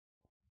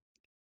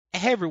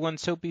Hey everyone,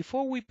 so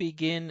before we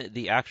begin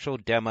the actual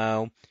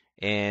demo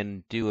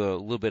and do a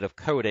little bit of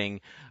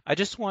coding, I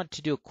just want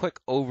to do a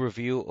quick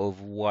overview of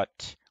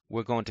what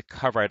we're going to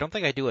cover. I don't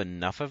think I do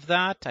enough of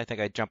that. I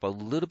think I jump a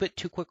little bit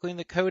too quickly in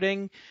the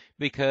coding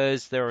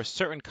because there are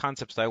certain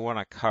concepts I want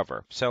to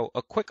cover. So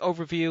a quick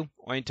overview,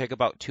 only take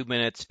about 2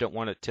 minutes. Don't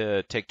want it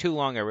to take too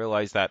long. I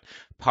realize that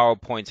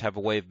PowerPoints have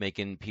a way of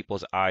making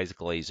people's eyes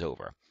glaze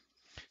over.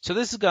 So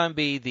this is going to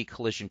be the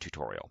collision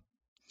tutorial.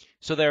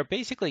 So there are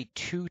basically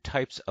two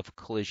types of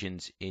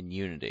collisions in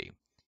Unity.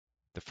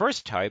 The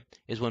first type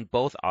is when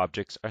both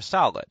objects are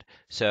solid.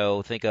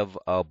 So think of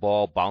a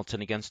ball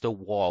bouncing against a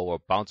wall or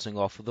bouncing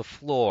off of the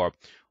floor,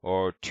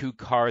 or two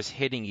cars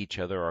hitting each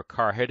other or a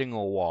car hitting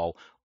a wall.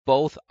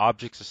 Both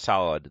objects are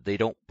solid. They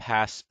don't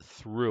pass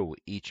through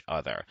each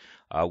other.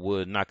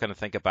 We're not going to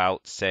think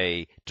about,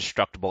 say,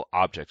 destructible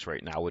objects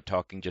right now. We're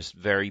talking just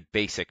very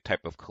basic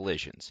type of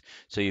collisions.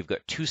 So you've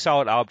got two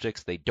solid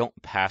objects. They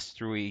don't pass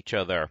through each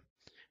other.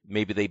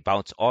 Maybe they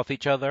bounce off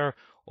each other,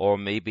 or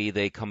maybe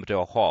they come to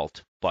a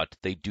halt, but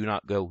they do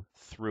not go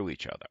through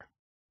each other.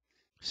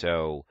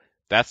 So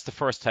that's the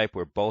first type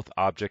where both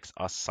objects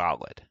are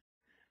solid.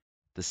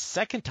 The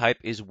second type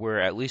is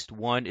where at least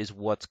one is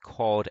what's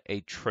called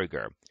a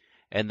trigger,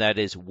 and that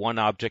is one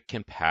object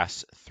can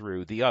pass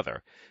through the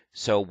other.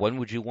 So when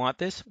would you want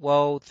this?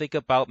 Well, think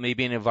about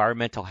maybe an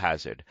environmental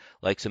hazard.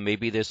 So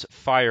maybe there's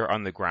fire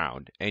on the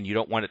ground and you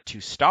don't want it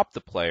to stop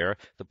the player.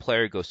 The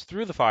player goes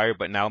through the fire,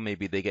 but now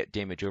maybe they get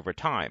damage over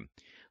time.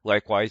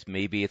 Likewise,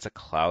 maybe it's a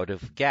cloud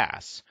of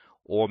gas,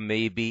 or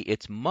maybe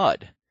it's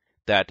mud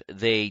that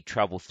they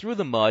travel through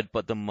the mud,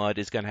 but the mud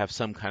is going to have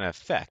some kind of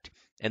effect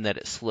and that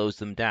it slows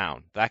them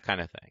down, that kind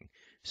of thing.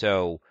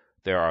 So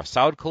there are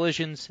solid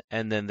collisions,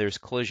 and then there's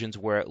collisions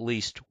where at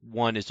least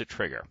one is a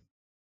trigger.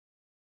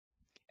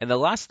 And the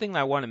last thing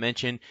I want to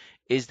mention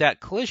is that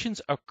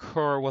collisions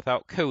occur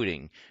without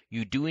coding.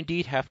 You do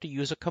indeed have to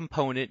use a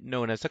component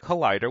known as a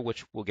collider,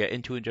 which we'll get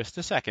into in just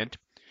a second.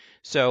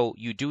 So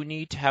you do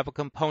need to have a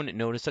component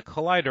known as a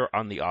collider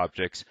on the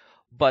objects,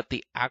 but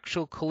the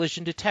actual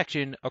collision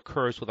detection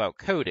occurs without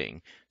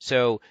coding.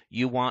 So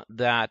you want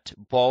that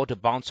ball to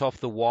bounce off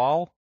the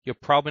wall. You're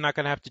probably not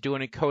going to have to do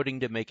any coding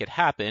to make it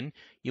happen.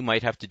 You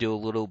might have to do a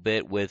little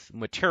bit with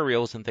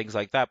materials and things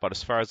like that, but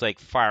as far as like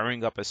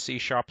firing up a C#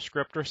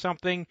 script or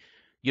something,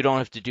 you don't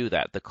have to do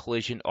that. The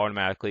collision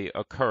automatically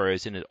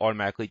occurs and it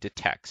automatically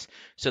detects.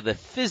 So the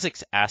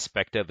physics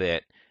aspect of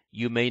it,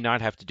 you may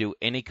not have to do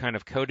any kind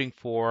of coding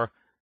for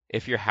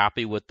if you're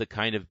happy with the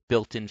kind of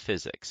built-in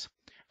physics.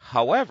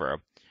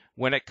 However,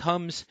 when it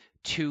comes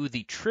to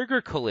the trigger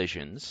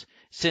collisions,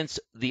 since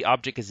the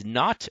object is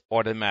not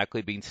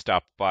automatically being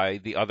stopped by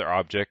the other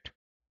object,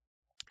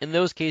 in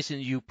those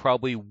cases you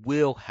probably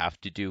will have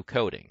to do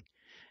coding.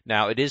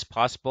 Now, it is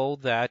possible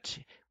that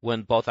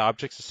when both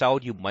objects are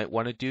solid, you might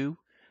want to do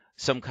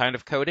some kind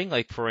of coding,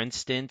 like for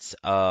instance,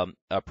 a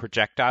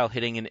projectile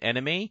hitting an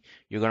enemy.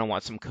 You're going to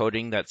want some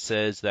coding that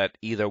says that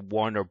either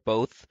one or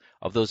both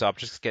of those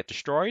objects get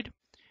destroyed.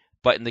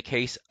 But in the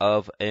case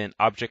of an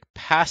object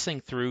passing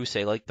through,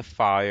 say like the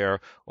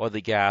fire or the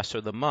gas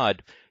or the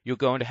mud, you're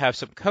going to have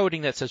some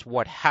coding that says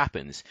what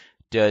happens.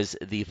 Does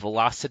the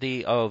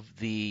velocity of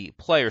the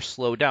player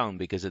slow down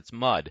because it's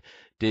mud?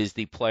 Does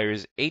the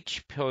player's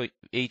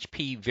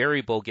HP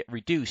variable get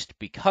reduced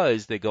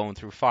because they're going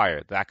through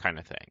fire? That kind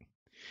of thing.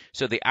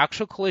 So the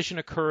actual collision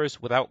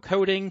occurs without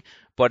coding,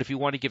 but if you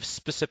want to give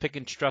specific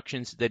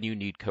instructions, then you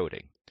need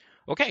coding.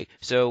 Okay,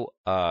 so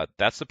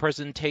that's the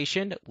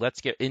presentation.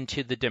 Let's get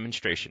into the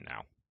demonstration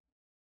now.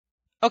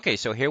 Okay,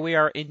 so here we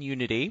are in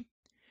Unity.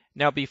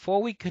 Now,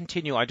 before we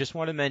continue, I just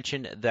want to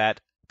mention that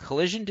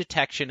collision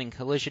detection and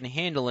collision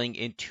handling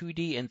in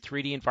 2D and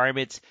 3D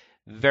environments,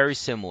 very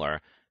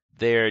similar.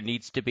 There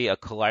needs to be a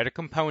collider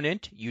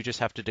component. You just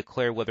have to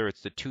declare whether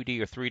it's the 2D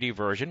or 3D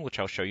version, which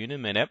I'll show you in a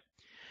minute.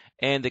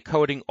 And the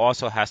coding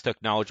also has to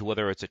acknowledge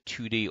whether it's a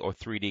 2D or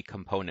 3D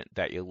component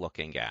that you're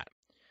looking at.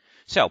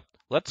 So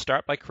let's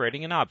start by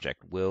creating an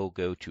object. We'll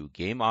go to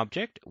Game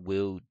Object,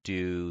 we'll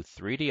do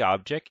 3D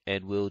Object,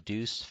 and we'll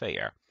do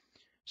Sphere.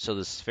 So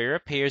the sphere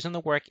appears in the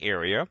work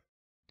area,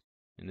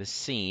 in the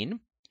scene.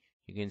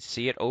 You can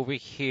see it over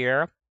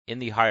here in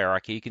the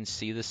hierarchy. You can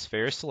see the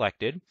sphere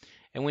selected.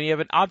 And when you have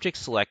an object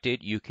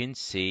selected, you can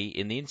see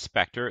in the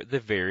inspector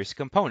the various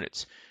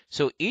components.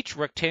 So each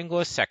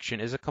rectangular section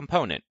is a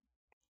component.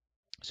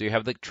 So you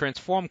have the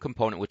transform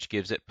component, which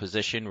gives it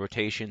position,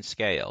 rotation,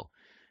 scale.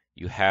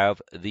 You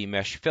have the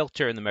mesh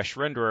filter and the mesh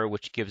renderer,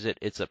 which gives it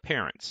its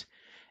appearance.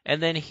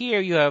 And then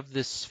here you have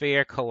the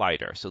sphere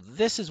collider. So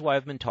this is what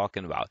I've been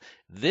talking about.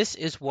 This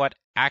is what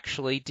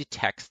actually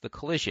detects the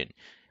collision.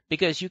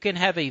 Because you can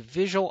have a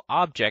visual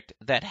object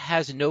that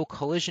has no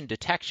collision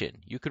detection.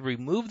 You could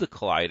remove the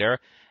collider,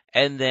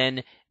 and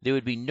then there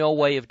would be no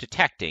way of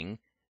detecting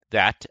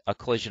that a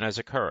collision has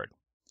occurred.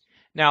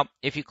 Now,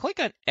 if you click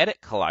on Edit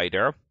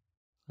Collider,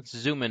 let's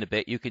zoom in a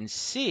bit, you can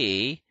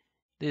see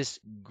this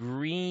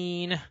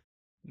green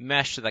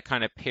mesh that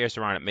kind of pairs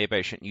around it. Maybe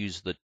I shouldn't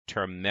use the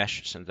term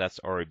mesh since that's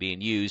already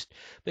being used.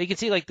 But you can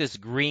see like this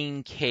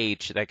green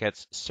cage that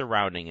gets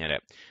surrounding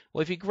it.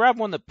 Well, if you grab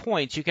one of the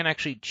points, you can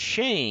actually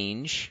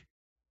change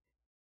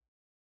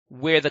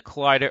where the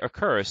collider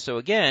occurs. So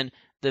again,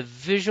 the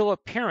visual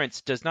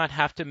appearance does not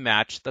have to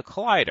match the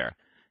collider.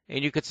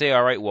 And you could say,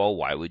 all right, well,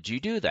 why would you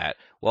do that?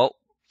 Well,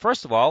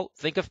 first of all,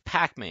 think of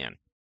Pac-Man.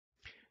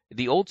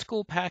 The old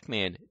school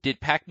Pac-Man,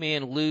 did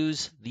Pac-Man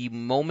lose the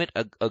moment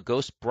a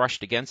ghost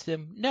brushed against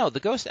him? No, the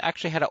ghost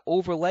actually had to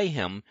overlay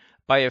him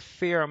by a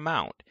fair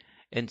amount.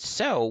 And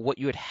so what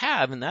you would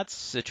have in that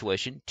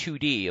situation,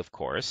 2D of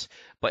course,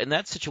 but in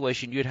that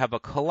situation you'd have a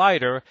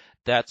collider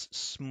that's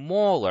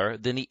smaller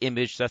than the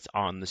image that's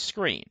on the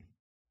screen.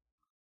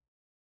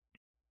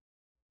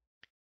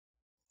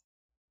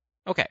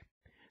 Okay,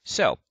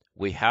 so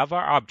we have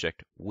our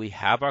object, we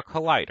have our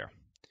collider.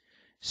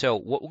 So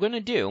what we're going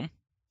to do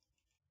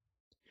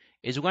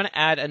is we're going to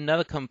add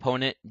another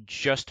component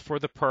just for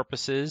the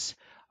purposes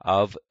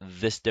of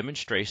this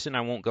demonstration.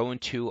 I won't go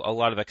into a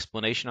lot of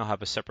explanation. I'll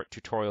have a separate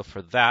tutorial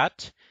for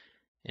that.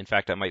 In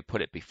fact, I might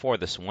put it before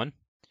this one.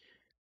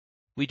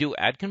 We do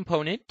add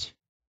component.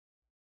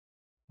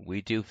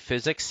 We do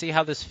physics. See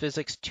how this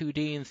physics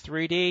 2D and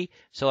 3D?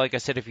 So like I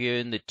said, if you're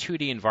in the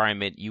 2D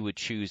environment, you would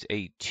choose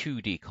a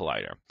 2D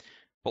collider.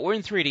 But we're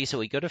in 3D, so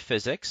we go to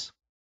physics.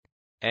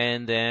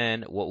 And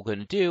then what we're going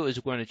to do is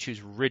we're going to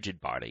choose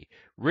rigid body.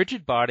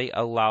 Rigid body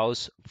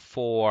allows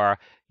for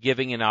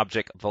giving an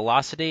object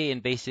velocity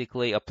and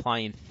basically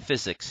applying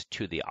physics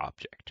to the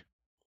object.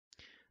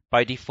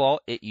 By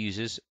default, it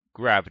uses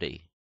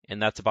gravity.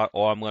 And that's about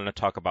all I'm going to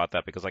talk about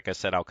that because like I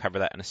said, I'll cover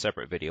that in a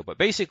separate video. But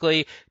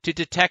basically, to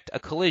detect a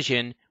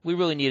collision, we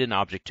really need an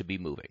object to be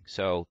moving.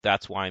 So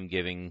that's why I'm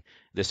giving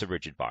this a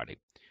rigid body.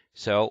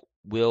 So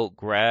we'll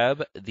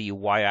grab the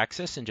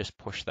y-axis and just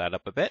push that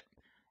up a bit.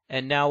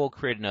 And now we'll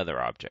create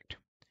another object.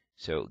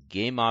 So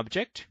game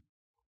object,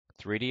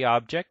 3D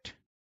object,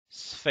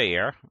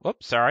 sphere.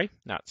 Whoops, sorry,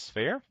 not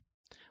sphere.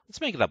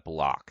 Let's make it a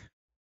block.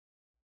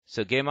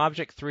 So game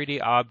object,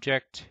 3D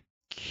object,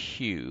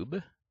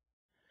 cube.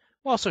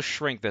 We'll also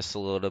shrink this a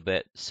little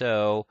bit.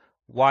 So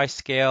y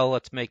scale,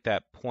 let's make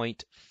that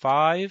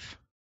 0.5.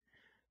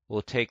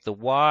 We'll take the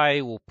y,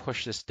 we'll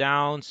push this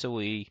down so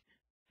we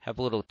have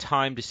a little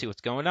time to see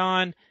what's going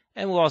on.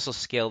 And we'll also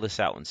scale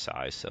this out in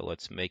size. So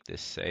let's make this,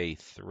 say,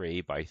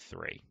 3 by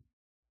 3.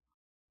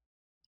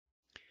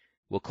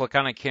 We'll click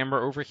on a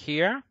camera over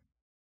here.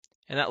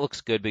 And that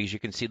looks good because you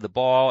can see the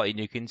ball and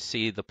you can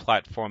see the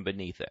platform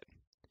beneath it.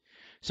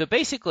 So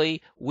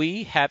basically,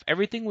 we have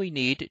everything we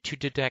need to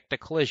detect a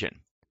collision.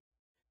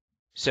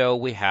 So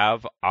we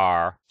have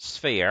our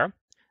sphere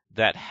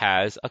that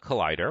has a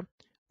collider.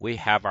 We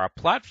have our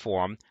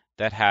platform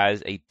that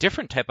has a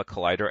different type of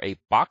collider, a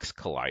box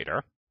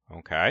collider.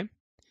 Okay.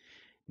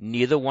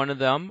 Neither one of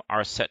them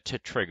are set to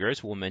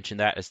triggers. We'll mention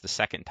that as the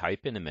second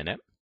type in a minute.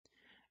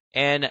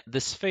 And the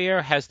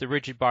sphere has the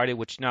rigid body,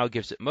 which now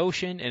gives it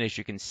motion. And as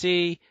you can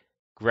see,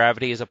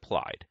 gravity is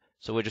applied.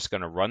 So we're just going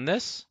to run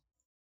this.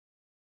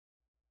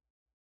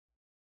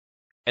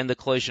 And the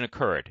collision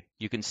occurred.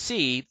 You can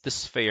see the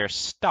sphere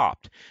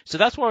stopped. So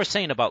that's what we're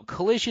saying about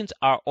collisions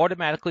are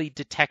automatically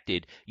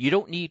detected. You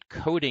don't need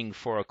coding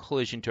for a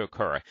collision to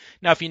occur.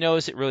 Now, if you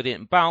notice, it really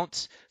didn't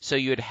bounce, so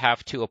you'd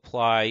have to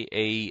apply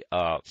a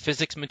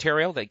physics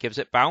material that gives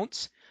it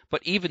bounce.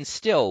 But even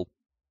still,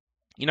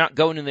 you're not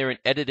going in there and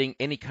editing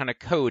any kind of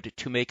code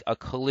to make a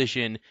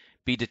collision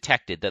be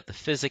detected, that the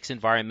physics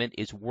environment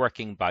is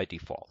working by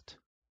default.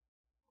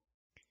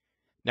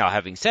 Now,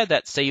 having said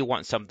that, say you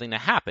want something to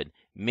happen.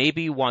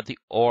 Maybe you want the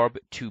orb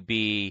to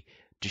be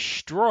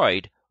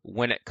destroyed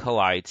when it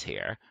collides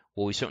here.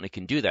 Well, we certainly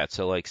can do that.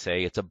 So like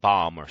say it's a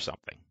bomb or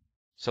something.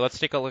 So let's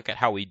take a look at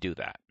how we do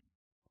that.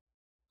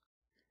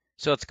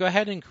 So let's go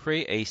ahead and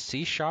create a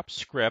C#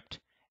 script.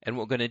 And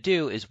what we're going to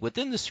do is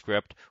within the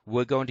script,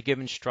 we're going to give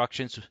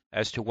instructions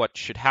as to what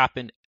should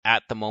happen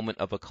at the moment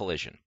of a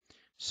collision.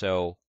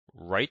 So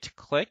right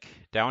click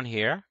down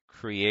here,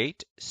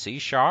 create C#,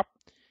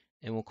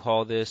 and we'll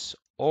call this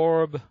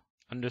orb_con,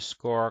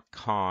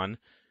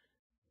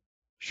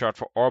 short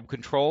for orb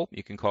control.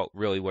 You can call it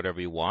really whatever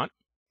you want.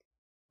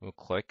 We'll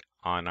click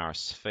on our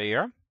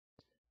sphere.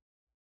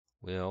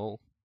 We'll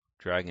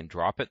drag and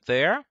drop it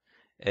there.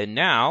 And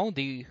now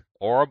the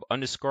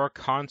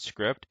orb_con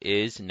script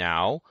is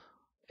now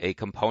a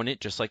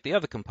component just like the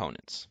other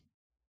components.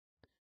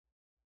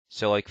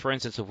 So like for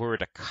instance, if we were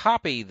to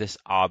copy this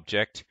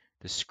object,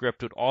 the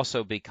script would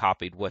also be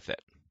copied with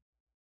it.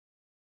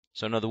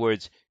 So in other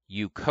words,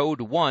 you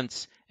code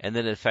once and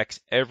then it affects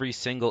every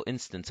single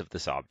instance of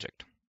this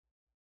object.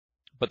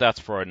 But that's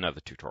for another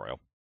tutorial.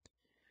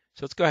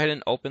 So let's go ahead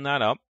and open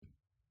that up.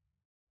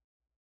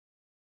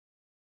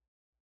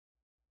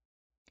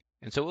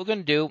 And so what we're going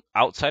to do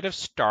outside of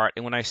start,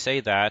 and when I say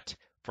that,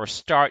 for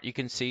start, you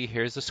can see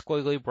here's the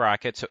squiggly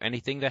bracket. So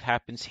anything that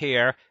happens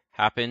here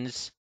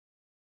happens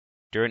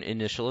during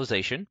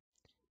initialization.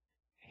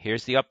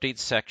 Here's the update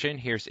section.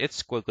 Here's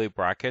its squiggly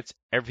brackets.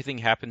 Everything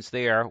happens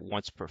there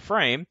once per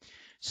frame.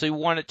 So you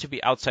want it to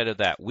be outside of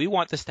that. We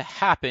want this to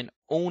happen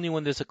only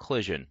when there's a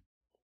collision.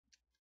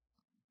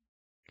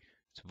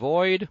 It's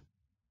void.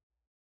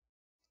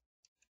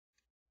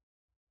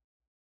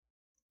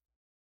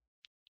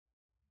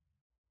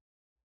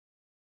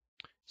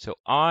 So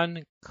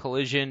on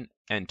collision,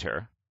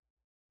 enter.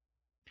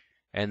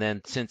 And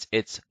then since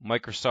it's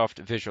Microsoft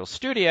Visual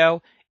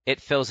Studio, it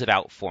fills it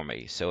out for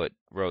me. So it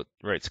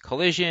writes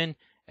collision,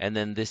 and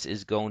then this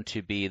is going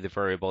to be the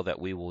variable that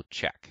we will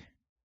check.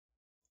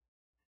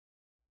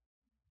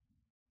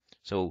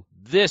 So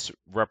this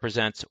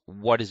represents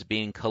what is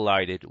being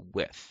collided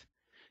with.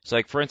 So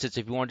like for instance,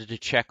 if you wanted to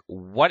check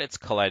what it's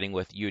colliding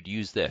with, you'd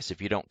use this.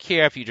 If you don't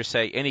care, if you just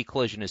say any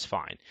collision is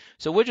fine.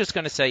 So we're just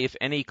going to say if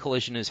any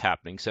collision is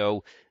happening.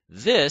 So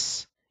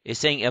this is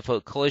saying if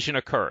a collision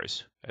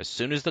occurs. As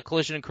soon as the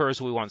collision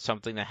occurs, we want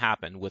something to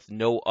happen with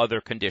no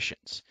other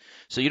conditions.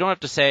 So you don't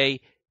have to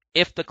say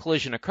if the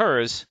collision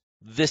occurs,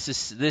 this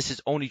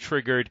is only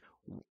triggered.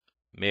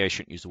 Maybe I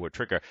shouldn't use the word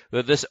trigger,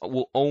 but this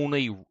will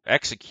only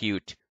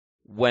execute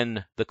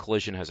when the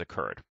collision has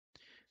occurred.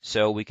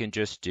 So we can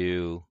just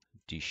do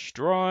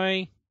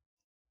destroy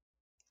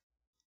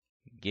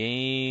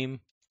game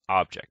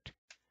object.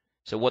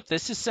 So what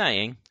this is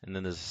saying, and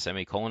then there's a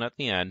semicolon at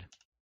the end,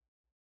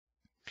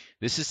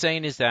 this is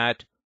saying is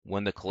that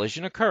when the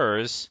collision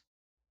occurs,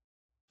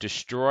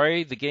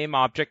 destroy the game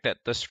object that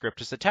the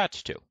script is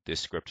attached to. This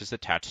script is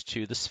attached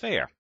to the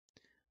sphere.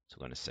 So I'm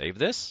going to save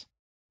this.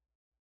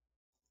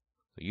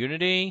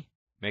 Unity,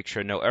 make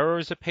sure no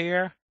errors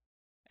appear,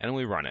 and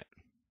we run it.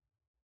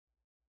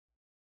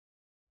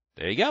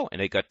 There you go, and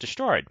it got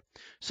destroyed.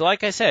 So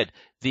like I said,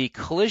 the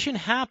collision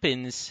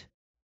happens.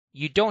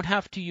 You don't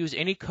have to use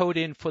any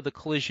coding for the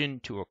collision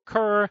to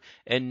occur,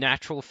 and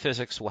natural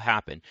physics will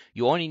happen.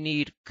 You only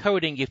need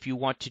coding if you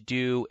want to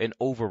do an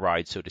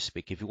override, so to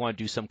speak, if you want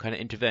to do some kind of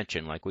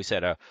intervention, like we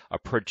said, a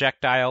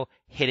projectile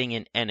hitting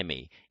an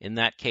enemy. In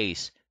that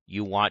case,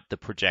 you want the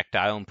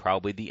projectile and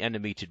probably the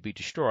enemy to be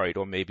destroyed,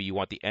 or maybe you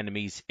want the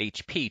enemy's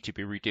HP to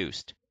be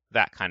reduced,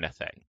 that kind of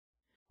thing.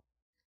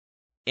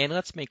 And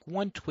let's make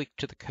one tweak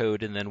to the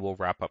code, and then we'll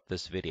wrap up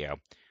this video.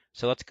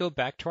 So let's go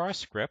back to our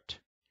script.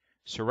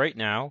 So right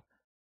now,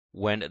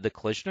 when the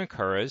collision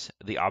occurs,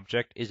 the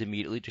object is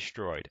immediately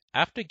destroyed.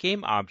 After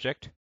game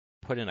object,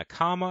 put in a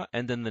comma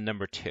and then the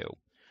number 2.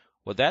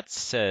 What that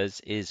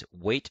says is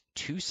wait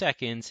 2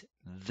 seconds,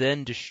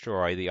 then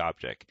destroy the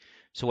object.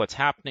 So what's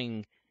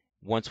happening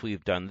once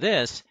we've done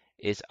this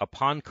is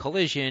upon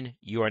collision,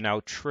 you are now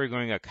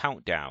triggering a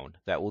countdown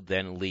that will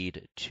then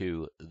lead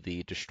to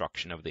the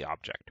destruction of the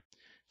object.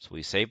 So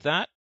we save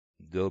that,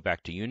 go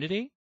back to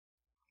Unity,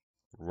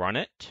 run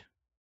it.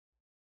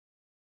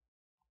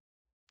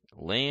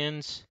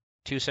 Lands,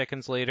 2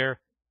 seconds later,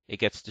 it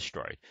gets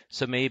destroyed.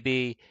 So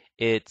maybe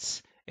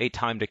it's a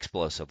timed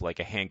explosive, like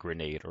a hand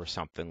grenade or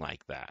something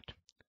like that.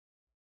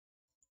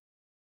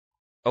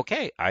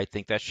 Okay, I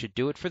think that should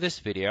do it for this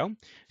video.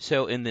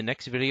 So in the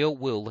next video,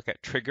 we'll look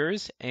at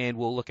triggers, and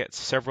we'll look at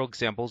several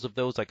examples of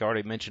those. Like I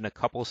already mentioned a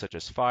couple, such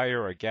as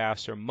fire or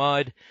gas or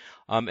mud.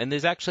 And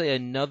there's actually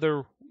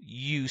another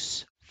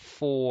use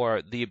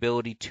for the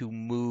ability to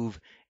move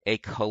a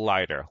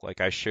collider.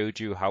 Like I showed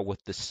you how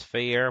with the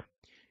sphere,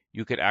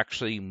 you could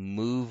actually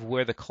move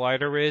where the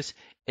collider is.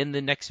 In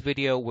the next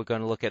video, we're going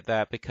to look at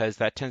that because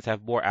that tends to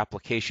have more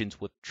applications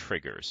with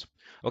triggers.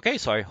 Okay,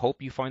 so I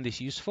hope you find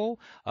this useful.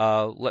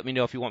 Let me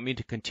know if you want me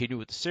to continue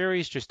with the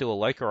series. Just do a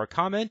like or a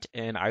comment,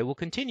 and I will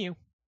continue.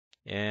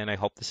 And I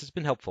hope this has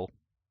been helpful.